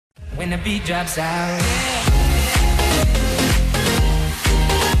when the beat drops out.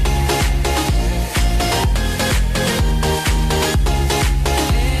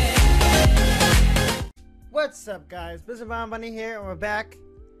 What's up, guys? Mr. Von Bunny here, and we're back.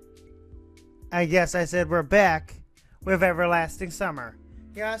 I guess I said we're back with Everlasting Summer.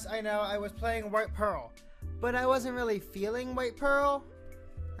 Yes, I know, I was playing White Pearl, but I wasn't really feeling White Pearl.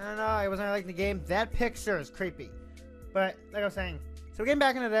 I don't know, I wasn't really liking the game. That picture is creepy. But, like I was saying, so getting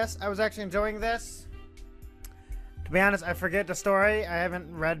back into this, I was actually enjoying this. To be honest, I forget the story. I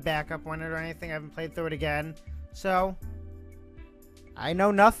haven't read back up on it or anything. I haven't played through it again. So, I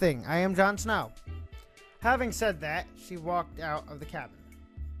know nothing. I am Jon Snow. Having said that, she walked out of the cabin.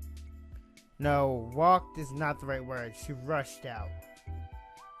 No, walked is not the right word. She rushed out.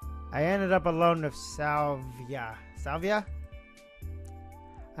 I ended up alone with Salvia. Salvia?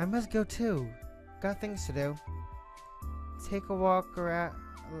 I must go too. Got things to do. Take a walk around.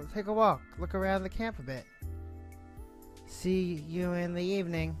 Look around the camp a bit. See you in the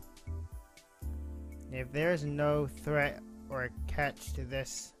evening. If there is no threat or catch to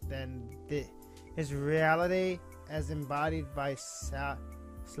this, then his reality, as embodied by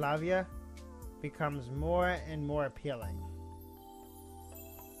Slavia, becomes more and more appealing.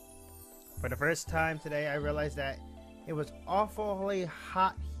 For the first time today, I realized that it was awfully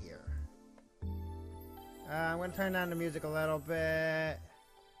hot here. I'm going to turn down the music a little bit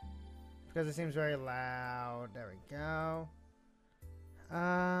because it seems very loud. There we go.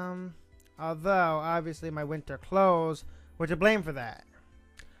 Although, obviously, my winter clothes were to blame for that.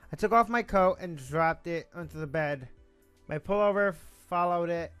 I took off my coat and dropped it onto the bed. My pullover followed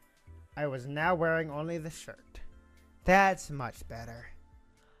it. I was now wearing only the shirt. That's much better.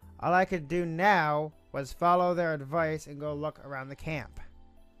 All I could do now was follow their advice and go look around the camp.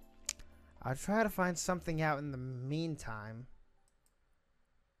 I'll try to find something out in the meantime.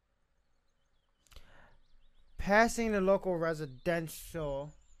 Passing the local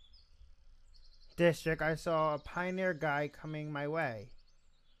residential district, I saw a pioneer guy coming my way.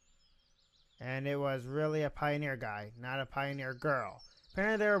 And it was really a pioneer guy, not a pioneer girl.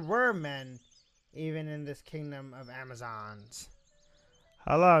 Apparently there were men even in this kingdom of Amazons.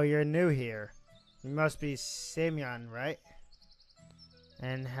 Hello, you're new here. You must be Simeon, right?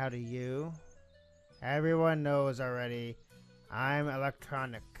 And how do you? Everyone knows already. I'm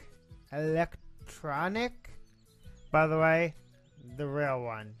electronic. Electronic? By the way, the real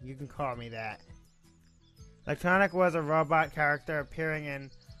one. You can call me that. Electronic was a robot character appearing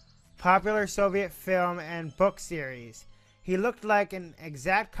in popular Soviet film and book series. He looked like an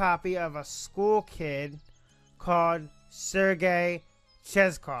exact copy of a school kid called Sergei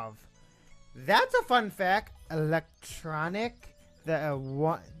Cheskov. That's a fun fact. Electronic, the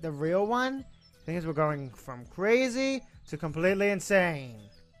real one. Things were going from crazy to completely insane.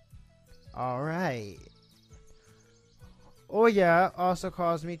 All right. Oya also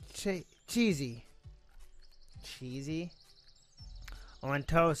calls me cheesy. Cheesy? On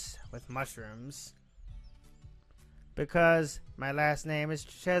toast with mushrooms. Because my last name is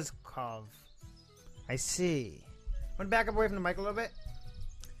Cheskov. I see. I'm gonna back up away from the mic a little bit.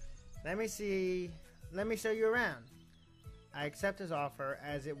 Let me show you around. I accept his offer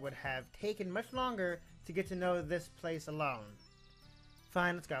as it would have taken much longer to get to know this place alone.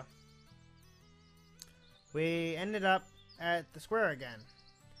 Fine, let's go. We ended up at the square again.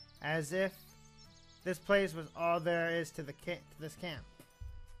 As if this place was all there is to this camp.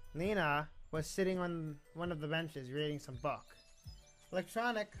 Lena was sitting on one of the benches reading some book.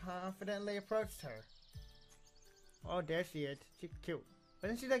 Electronic confidently approached her. Oh, there she is. She's cute.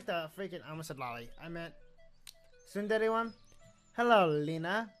 Wasn't she like the freaking... I almost said lolly. I meant... Tsundere one? Hello,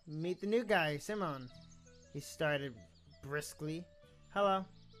 Lena. Meet the new guy, Simon. He started briskly. Hello.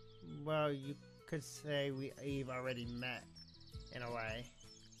 Well, you could say we've already met, in a way.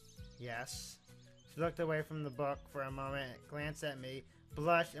 Yes. She looked away from the book for a moment, glanced at me,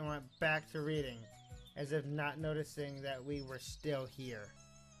 blushed, and went back to reading, as if not noticing that we were still here.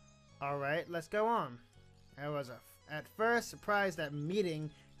 Alright, let's go on. I was at first surprised that meeting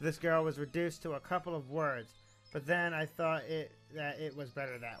this girl was reduced to a couple of words, but then I thought that it was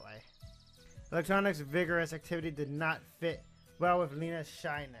better that way. Electronic's vigorous activity did not fit well with Lena's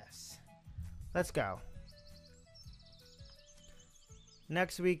shyness. Let's go.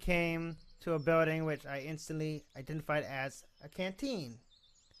 Next we came to a building which I instantly identified as a canteen.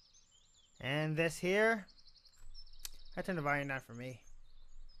 And this here, I turned the volume down for me.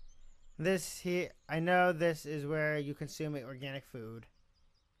 This here, I know this is where you consume organic food.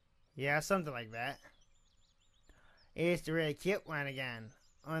 Yeah, something like that. It's the really cute one again.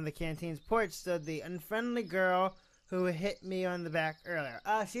 On the canteen's porch stood the unfriendly girl who hit me on the back earlier.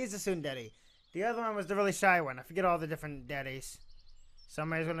 She's the tsundere. The other one was the really shy one. I forget all the different daddies.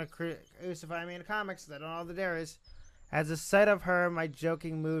 Somebody's going to crucify me in the comics. I don't know all the there is. As the sight of her, my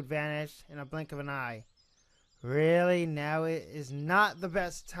joking mood vanished in a blink of an eye. Really, now it is not the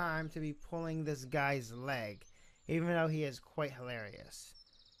best time to be pulling this guy's leg, even though he is quite hilarious.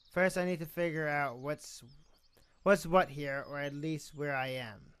 First, I need to figure out what's what here, or at least where I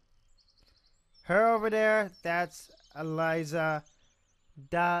am. Her over there, that's Eliza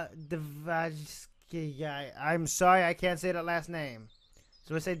Devajski. I'm sorry, I can't say that last name.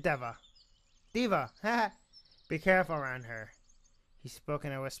 So let's say Deva. Diva, haha. Be careful around her. He spoke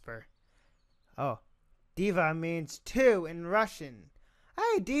in a whisper. Oh, Diva means two in Russian.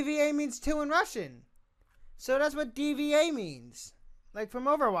 Hey, DVA means two in Russian. So that's what DVA means. Like from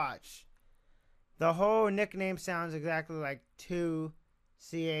Overwatch. The whole nickname sounds exactly like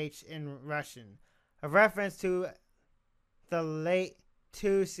 2CH in Russian. A reference to the late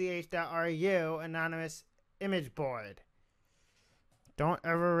 2ch.ru anonymous image board. Don't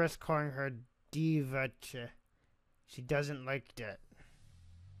ever risk calling her Diva. She doesn't like that.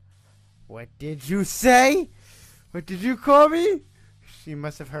 What did you say? What did you call me? She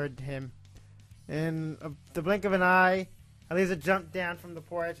must have heard him. In the blink of an eye, Eliza jumped down from the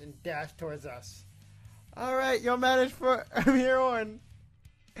porch and dashed towards us. Alright, you'll manage from here on.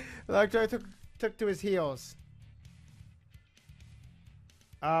 Electro took to his heels.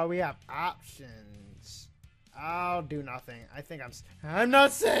 We have options. I'll do nothing. I think I'm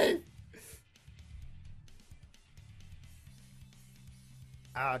not safe.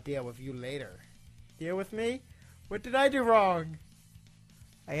 I'll deal with you later. Deal with me? What did I do wrong?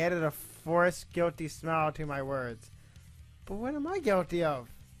 I added a forced, guilty smile to my words. But what am I guilty of?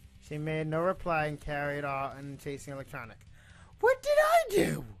 She made no reply and carried on chasing electronic. What did I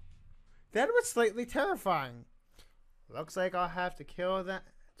do? That was slightly terrifying. Looks like I'll have to kill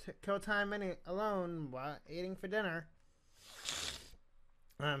time alone while eating for dinner.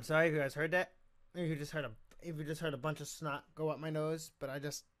 I'm sorry if you guys heard that. If you just heard a bunch of snot go up my nose, but I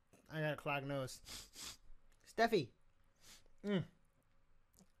got a clogged nose. Steffi.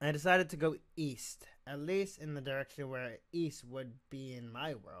 I decided to go east, at least in the direction where east would be in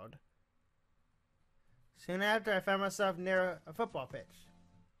my world. Soon after, I found myself near a football pitch.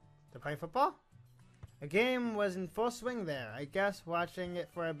 They're playing football? A game was in full swing there. I guess watching it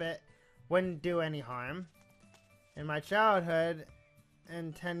for a bit wouldn't do any harm. In my childhood,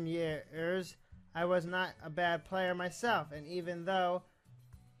 in 10 years, I was not a bad player myself, and even though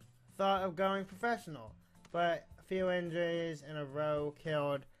thought of going professional, but a few injuries in a row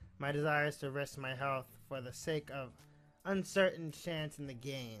killed my desires to risk my health for the sake of uncertain chance in the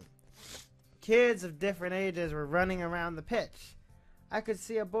game. Kids of different ages were running around the pitch. I could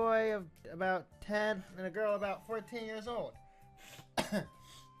see a boy of about 10 and a girl about 14 years old. A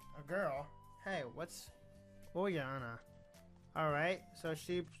girl? Hey, what's Oyana? Alright, so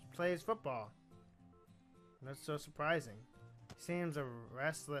she plays football. That's so surprising. Seems a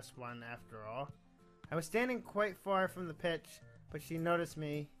restless one after all. I was standing quite far from the pitch, but she noticed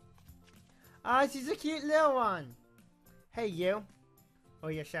me. Ah, she's a cute little one. Hey, you.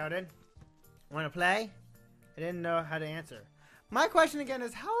 Oya shouted. Want to play? I didn't know how to answer. My question again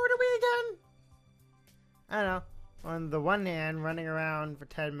is, how old are we again? I don't know. On the one hand, running around for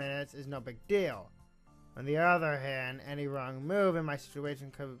 10 minutes is no big deal. On the other hand, any wrong move in my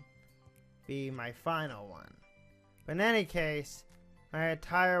situation could be my final one. But in any case, my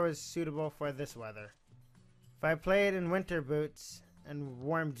attire was suitable for this weather. If I played in winter boots and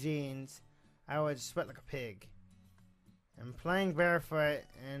warm jeans, I would sweat like a pig. And playing barefoot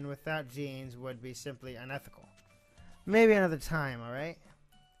and without jeans would be simply unethical. Maybe another time, alright?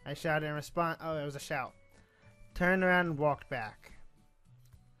 I shouted in response. Oh, it was a shout. Turned around and walked back.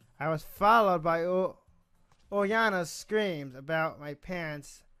 I was followed by Oyana's screams about my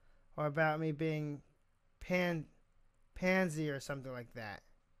pants or about me being pansy or something like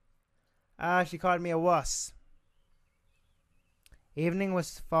that. She called me a wuss. Evening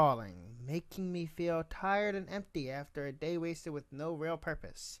was falling, making me feel tired and empty after a day wasted with no real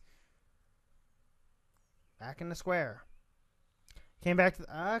purpose. Back in the square. Came back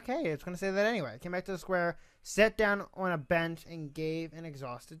to okay, it's going to say that anyway. Came back to the square, sat down on a bench, and gave an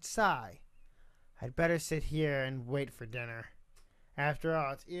exhausted sigh. I'd better sit here and wait for dinner. After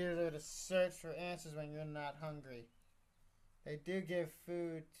all, it's easier to search for answers when you're not hungry. They do give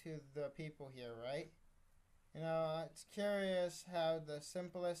food to the people here, right? You know, it's curious how the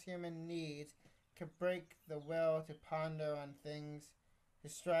simplest human needs could break the will to ponder on things, to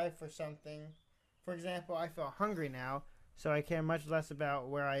strive for something. For example, I feel hungry now, so I care much less about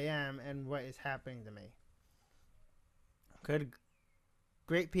where I am and what is happening to me. Could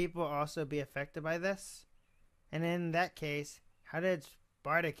great people also be affected by this? And in that case, how did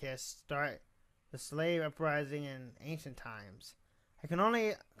Spartacus start the slave uprising in ancient times? I can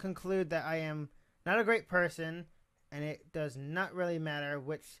only conclude that I am not a great person, and it does not really matter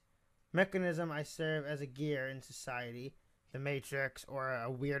which mechanism I serve as a gear in society, the Matrix, or a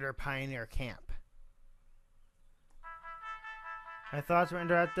weirder pioneer camp. My thoughts were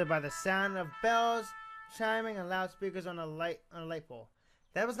interrupted by the sound of bells chiming and loudspeakers on a light pole.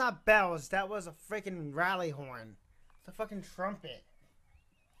 That was not bells, that was a freaking rally horn. It's a fucking trumpet.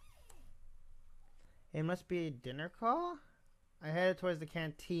 It must be a dinner call? I headed towards the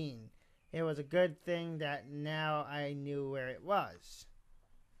canteen. It was a good thing that now I knew where it was.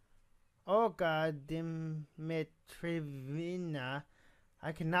 Olga Dimitrievna,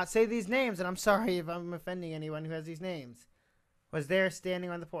 I cannot say these names, and I'm sorry if I'm offending anyone who has these names, was there standing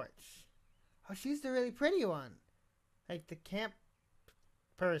on the porch. Oh, she's the really pretty one. Like the camp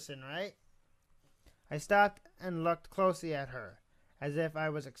person, right? I stopped and looked closely at her, as if I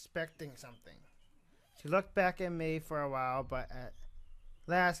was expecting something. She looked back at me for a while, but at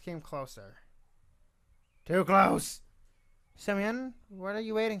last came closer. Too close! Semyon, what are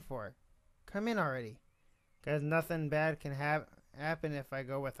you waiting for? Come in already. 'Cause nothing bad can happen if I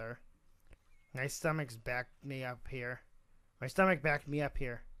go with her. My stomach backed me up here.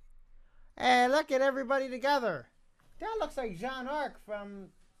 Hey, look at everybody together. That looks like Jean Arc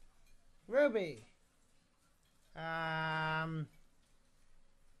from Ruby.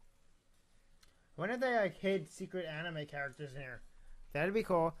 When did they like hid secret anime characters in here? That'd be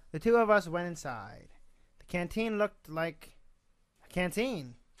cool. The two of us went inside. The canteen looked like a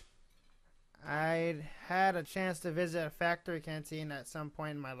canteen. I'd had a chance to visit a factory canteen at some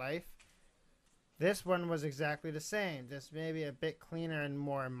point in my life. This one was exactly the same, just maybe a bit cleaner and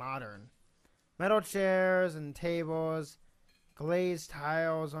more modern. Metal chairs and tables, glazed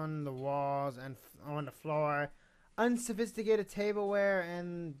tiles on the walls and on the floor, unsophisticated tableware,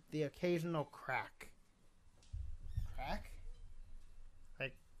 and the occasional crack. Crack?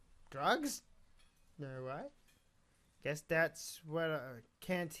 Like drugs? Or what? Guess that's what a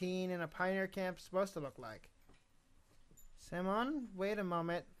canteen in a pioneer camp is supposed to look like. Simon, wait a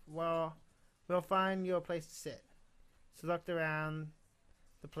moment. Well, we'll find you a place to sit. She looked around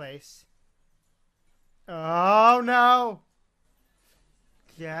the place. Oh no!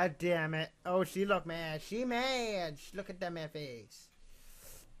 God damn it. Oh, she looked mad. She mad. Look at that mad face.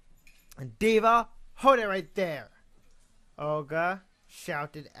 And Diva, hold it right there. Olga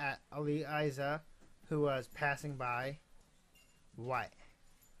shouted at Eliza, who was passing by. What?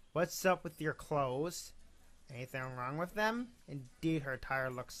 What's up with your clothes? Anything wrong with them? Indeed, her attire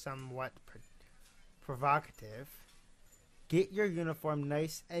looks somewhat provocative. Get your uniform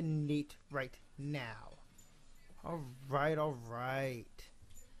nice and neat right now. Alright.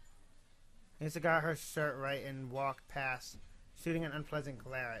 Lisa got her shirt right and walked past, shooting an unpleasant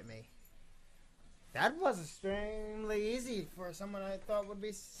glare at me. That was extremely easy for someone I thought would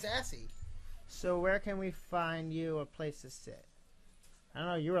be sassy. So where can we find you a place to sit? I don't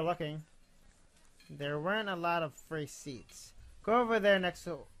know, you were looking. There weren't a lot of free seats. Go over there next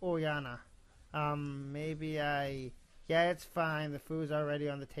to Oyana. Yeah, it's fine. The food's already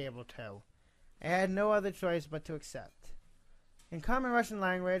on the table, too. I had no other choice but to accept. In common Russian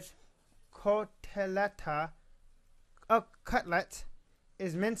language, cutlet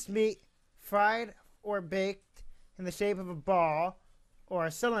is minced meat, fried or baked in the shape of a ball or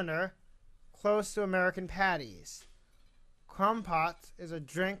a cylinder, close to American patties. Compote is a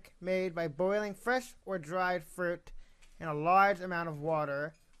drink made by boiling fresh or dried fruit in a large amount of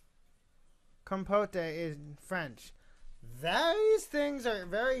water. Compote is in French. These things are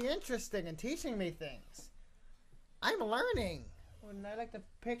very interesting and teaching me things. I'm learning. And I like the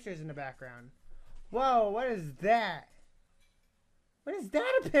pictures in the background. Whoa, what is that? What is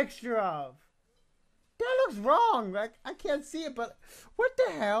that a picture of? That looks wrong. I can't see it, but what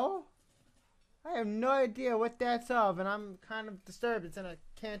the hell? I have no idea what that's of, and I'm kind of disturbed. It's in a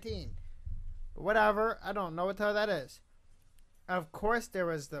canteen. But whatever, I don't know what the hell that is. Of course, there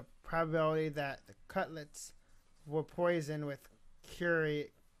was the probability that the cutlets were poisoned with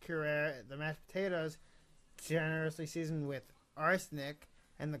curry, the mashed potatoes generously seasoned with arsenic,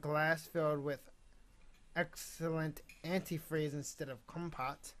 and the glass filled with excellent antifreeze instead of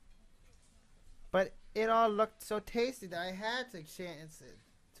compote. But it all looked so tasty that I had to chance it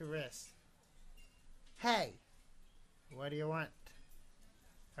to risk. Hey, what do you want?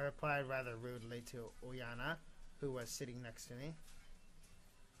 I replied rather rudely to Oyana, who was sitting next to me.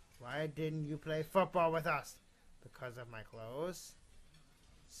 Why didn't you play football with us? Because of my clothes?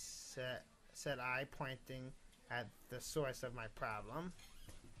 Said I, pointing at the source of my problem.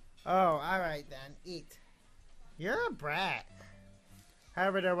 Oh, alright then. Eat. You're a brat.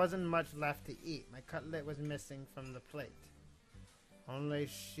 However, there wasn't much left to eat. My cutlet was missing from the plate. Only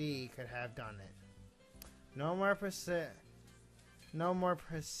she could have done it. No more precisely,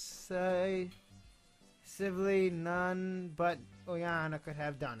 none but Oyana could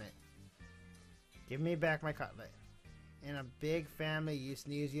have done it. Give me back my cutlet. In a big family, you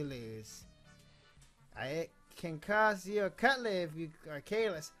snooze, you lose. It can cost you a cutlet if you are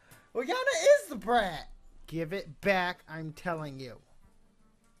careless. Oyana is the brat! Give it back, I'm telling you.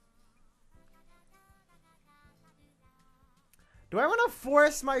 Do I want to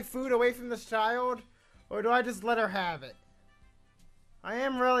force my food away from this child? Or do I just let her have it? I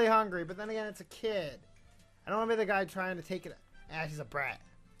am really hungry, but then again, it's a kid. I don't want to be the guy trying to take it. Ah, she's a brat.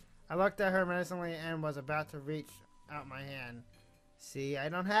 I looked at her menacingly and was about to reach out my hand. See, I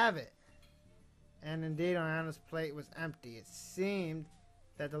don't have it. And indeed, Oyana's plate was empty. It seemed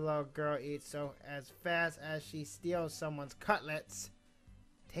that the little girl eats so as fast as she steals someone's cutlets.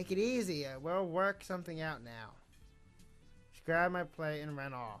 Take it easy. We'll work something out now. She grabbed my plate and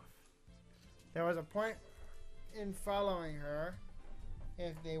ran off. There was a point in following her.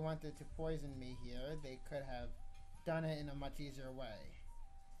 If they wanted to poison me here, they could have done it in a much easier way.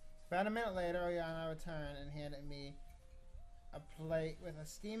 About a minute later, Oyana returned and handed me a plate with a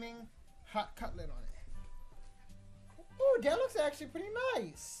steaming hot cutlet on it. Ooh, that looks actually pretty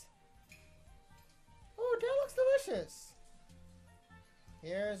nice. Ooh, that looks delicious.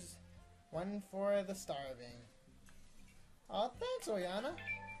 Here's one for the starving. Oh, thanks, Oyana.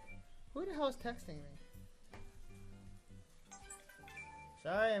 Who the hell is texting me?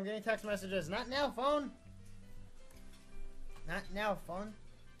 Sorry, I'm getting text messages. Not now, phone. Not now, phone.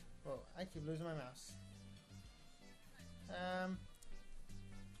 Whoa, I keep losing my mouse.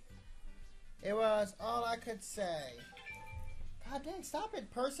 It was all I could say. God dang, stop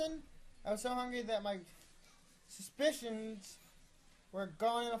it, person. I was so hungry that my suspicions were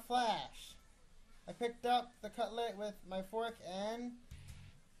gone in a flash. I picked up the cutlet with my fork and...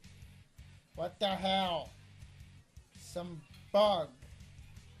 What the hell? Some bug.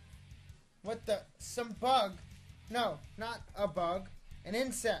 What the? Some bug? No, not a bug. An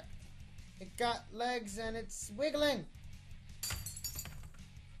insect. It got legs and it's wiggling.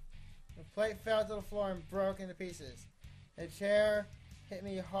 The plate fell to the floor and broke into pieces. A chair hit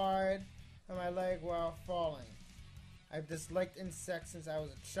me hard on my leg while falling. I've disliked insects since I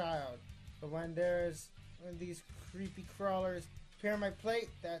was a child, but when these creepy crawlers appear on my plate,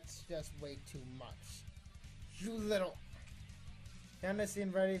 that's just way too much. You little... Yana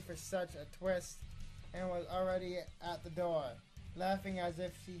seemed ready for such a twist and was already at the door, laughing as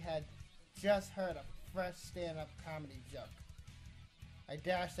if she had just heard a fresh stand-up comedy joke. I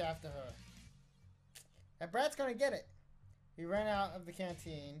dashed after her. That brat's gonna get it. We ran out of the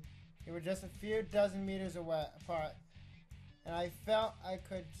canteen. We were just a few dozen meters apart, and I felt I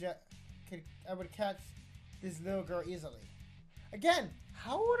would catch this little girl easily. Again,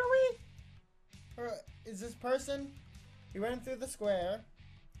 how old are we? Or is this person? We went through the square,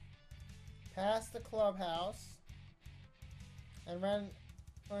 past the clubhouse, and ran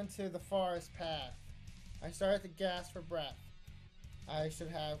onto the forest path. I started to gasp for breath. I should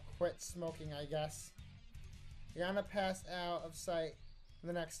have quit smoking, I guess. Yana passed out of sight for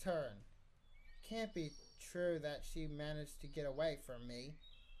the next turn. It can't be true that she managed to get away from me.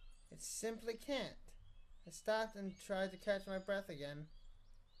 It simply can't. I stopped and tried to catch my breath again.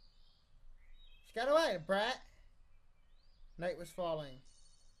 She got away, brat! Night was falling.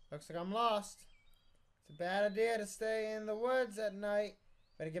 Looks like I'm lost. It's a bad idea to stay in the woods at night.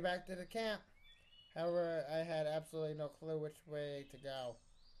 Better get back to the camp. However, I had absolutely no clue which way to go.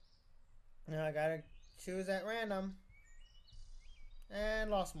 Now I gotta choose at random. And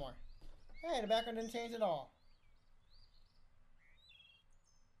lost more. Hey, the background didn't change at all.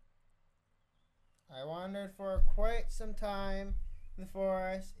 I wandered for quite some time in the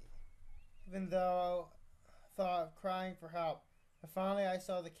forest, even though I thought of crying for help. But finally I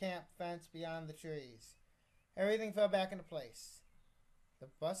saw the camp fence beyond the trees. Everything fell back into place. The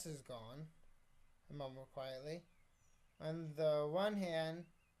bus is gone, I mumbled quietly. On the one hand,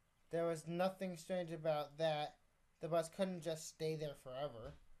 there was nothing strange about that. The bus couldn't just stay there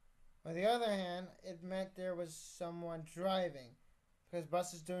forever. On the other hand, it meant there was someone driving, because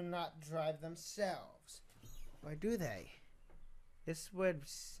buses do not drive themselves. Or do they? This would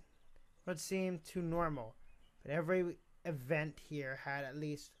seem too normal, but every event here had at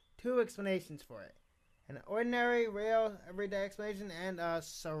least two explanations for it. An ordinary, real, everyday explanation and a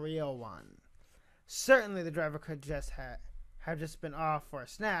surreal one. Certainly the driver could have just been off for a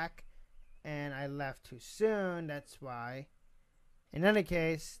snack, and I left too soon, that's why. In any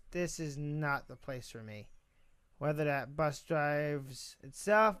case, this is not the place for me. Whether that bus drives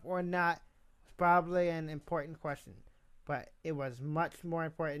itself or not was probably an important question, but it was much more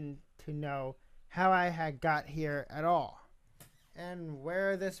important to know how I had got here at all, and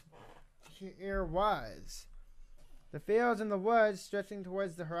where this here was. The fields and the woods stretching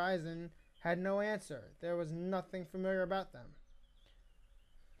towards the horizon had no answer. There was nothing familiar about them.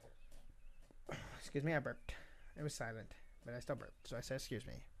 Excuse me, I burped. It was silent, but I still burped, so I said, excuse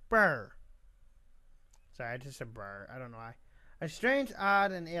me. Brr. Sorry, I just said brr. I don't know why. A strange,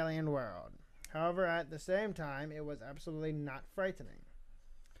 odd, and alien world. However, at the same time, it was absolutely not frightening.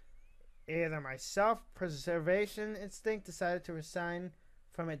 Either my self-preservation instinct decided to resign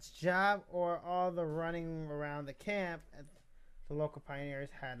from its job, or all the running around the camp at the local pioneers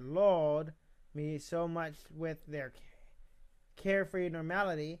had lulled me so much with their carefree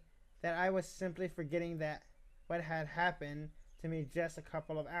normality that I was simply forgetting that what had happened to me just a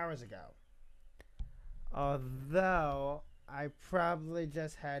couple of hours ago. Although I probably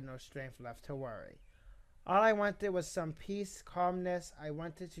just had no strength left to worry. All I wanted was some peace, calmness. I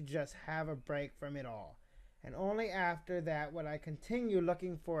wanted to just have a break from it all. And only after that would I continue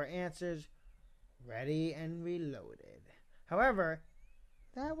looking for answers, ready and reloaded. However,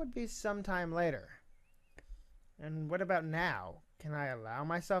 that would be some time later. And what about now? Can I allow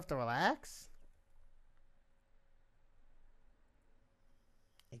myself to relax?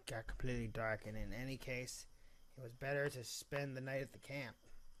 It got completely dark, and in any case, it was better to spend the night at the camp.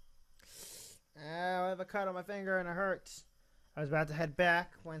 I have a cut on my finger and it hurts. I was about to head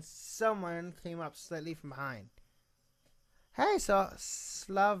back when someone came up slightly from behind. Hey, so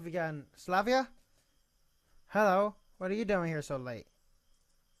Slavia? Hello, what are you doing here so late?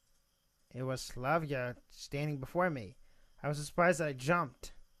 It was Slavia standing before me. I was surprised that I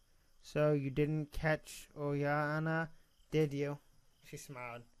jumped. So you didn't catch Oyana, did you? She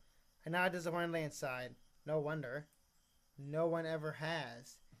smiled. I nodded disappointedly and sighed. No wonder. No one ever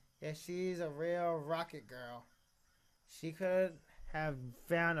has. Yeah, she's a real rocket girl. She could have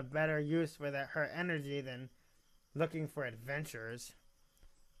found a better use for her energy than looking for adventures.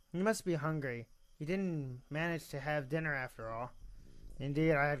 You must be hungry. You didn't manage to have dinner after all.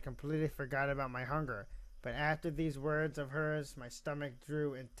 Indeed, I had completely forgot about my hunger. But after these words of hers, my stomach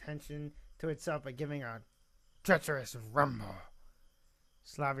drew attention to itself by giving a treacherous rumble.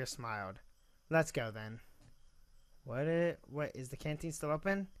 Slavia smiled. Let's go then. What is the canteen still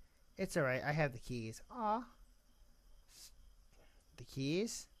open? It's alright, I have the keys. Aw. The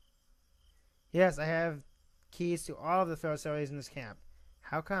keys? Yes, I have keys to all of the facilities in this camp.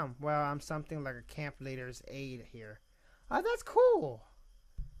 How come? Well, I'm something like a camp leader's aide here. Oh, that's cool.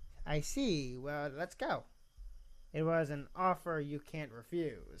 I see. Well, let's go. It was an offer you can't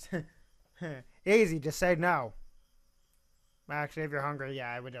refuse. Easy, just say no. Actually, if you're hungry,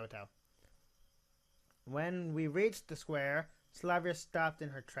 yeah, I would do it though. When we reached the square, Slavia stopped in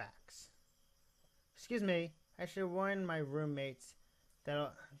her tracks. Excuse me, I should warn my roommates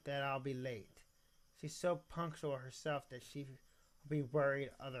that I'll be late. She's so punctual herself that she will be worried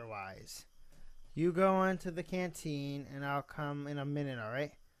otherwise. You go into the canteen and I'll come in a minute,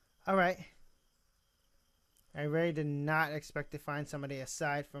 alright? Alright. I really did not expect to find somebody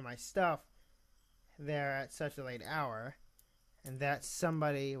aside from my stuff there at such a late hour, and that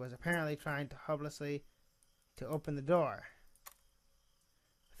somebody was apparently trying to hopelessly to open the door.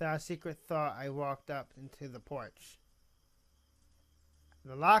 Without a secret thought, I walked up into the porch.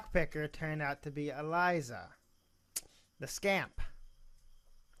 The lockpicker turned out to be Eliza, the scamp.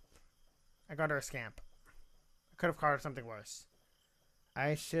 I called her a scamp. I could have called her something worse.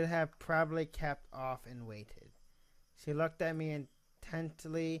 I should have probably kept off and waited. She looked at me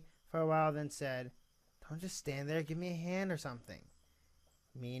intently for a while, then said, "Don't just stand there, give me a hand or something."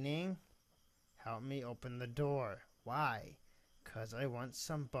 Meaning, help me open the door. Why? 'Cause I want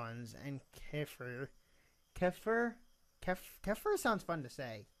some buns and kefir. Kefir? Kefir sounds fun to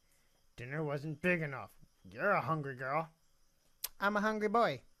say. Dinner wasn't big enough. You're a hungry girl. I'm a hungry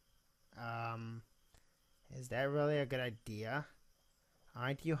boy. Is that really a good idea?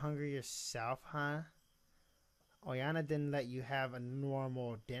 Aren't you hungry yourself, huh? Oyana didn't let you have a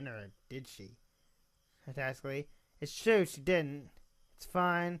normal dinner, did she? Sarcastically. It's true, she didn't. It's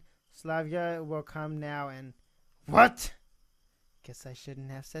fine. Slavia will come now and... What? Guess I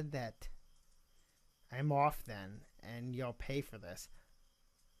shouldn't have said that. I'm off then, and you'll pay for this.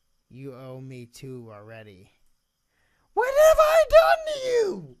 You owe me two already. What have I done to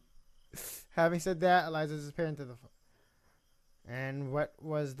you? Having said that, Eliza disappeared into the... And what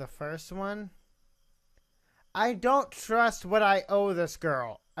was the first one? I don't trust what I owe this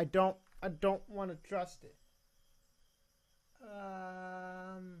girl. I don't I don't want to trust it.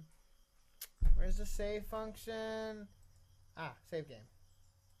 Where's the save function? Ah, save game.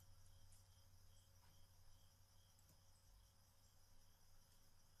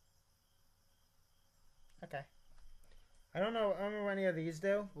 Okay. I don't remember what any of these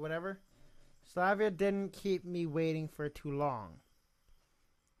do, but whatever. Slavia didn't keep me waiting for too long.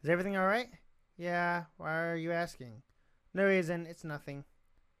 Is everything alright? Yeah, why are you asking? No reason, it's nothing.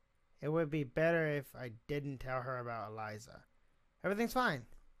 It would be better if I didn't tell her about Eliza. Everything's fine.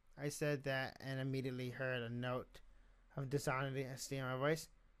 I said that and immediately heard a note of dishonesty in my voice.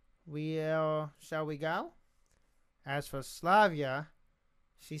 Shall we go? As for Slavia,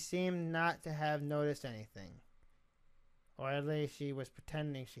 she seemed not to have noticed anything. Or at least she was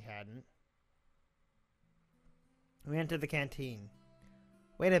pretending she hadn't. We entered the canteen.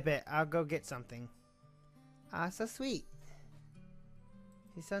 Wait a bit, I'll go get something. Ah, so sweet.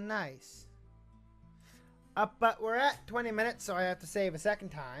 He's so nice. But we're at 20 minutes, so I have to save a second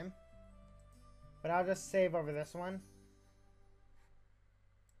time. But I'll just save over this one.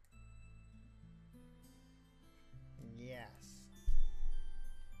 Yes.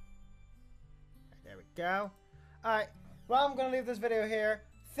 There we go. Alright, well, I'm going to leave this video here.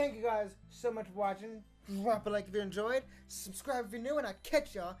 Thank you guys so much for watching. Drop a like if you enjoyed. Subscribe if you're new, and I'll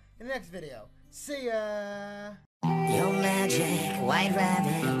catch y'all in the next video. See ya! Your magic white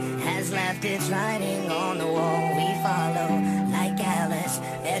rabbit has left its writing on the wall. We follow like Alice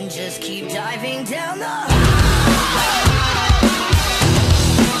and just keep diving down the hall.